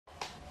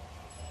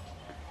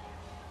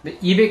네,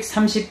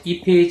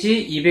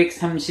 232페이지,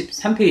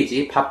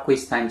 233페이지 밥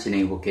quiz 타임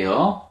진행해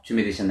볼게요.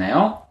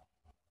 준비되셨나요?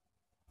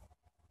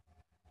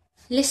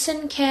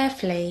 Listen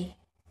carefully.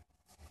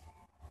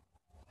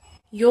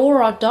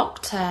 You're a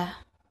doctor.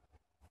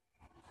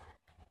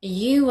 Are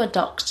you a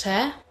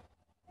doctor?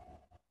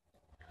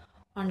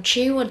 Aren't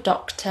you a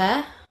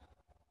doctor?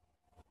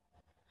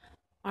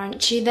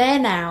 Aren't you there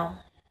now?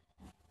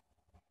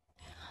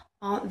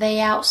 Aren't they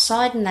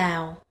outside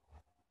now?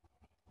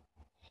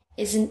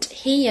 Isn't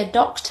he a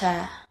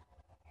doctor?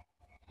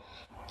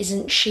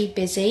 Isn't she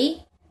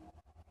busy?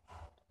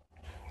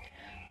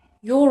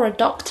 You're a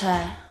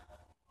doctor.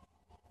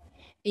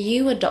 Are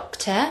you a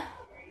doctor?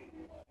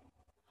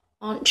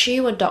 Aren't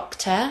you a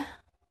doctor?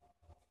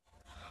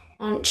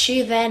 Aren't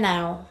you there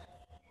now?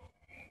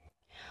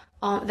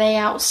 Aren't they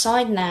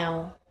outside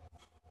now?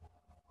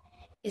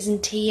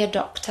 Isn't he a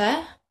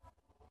doctor?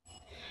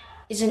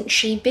 Isn't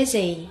she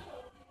busy?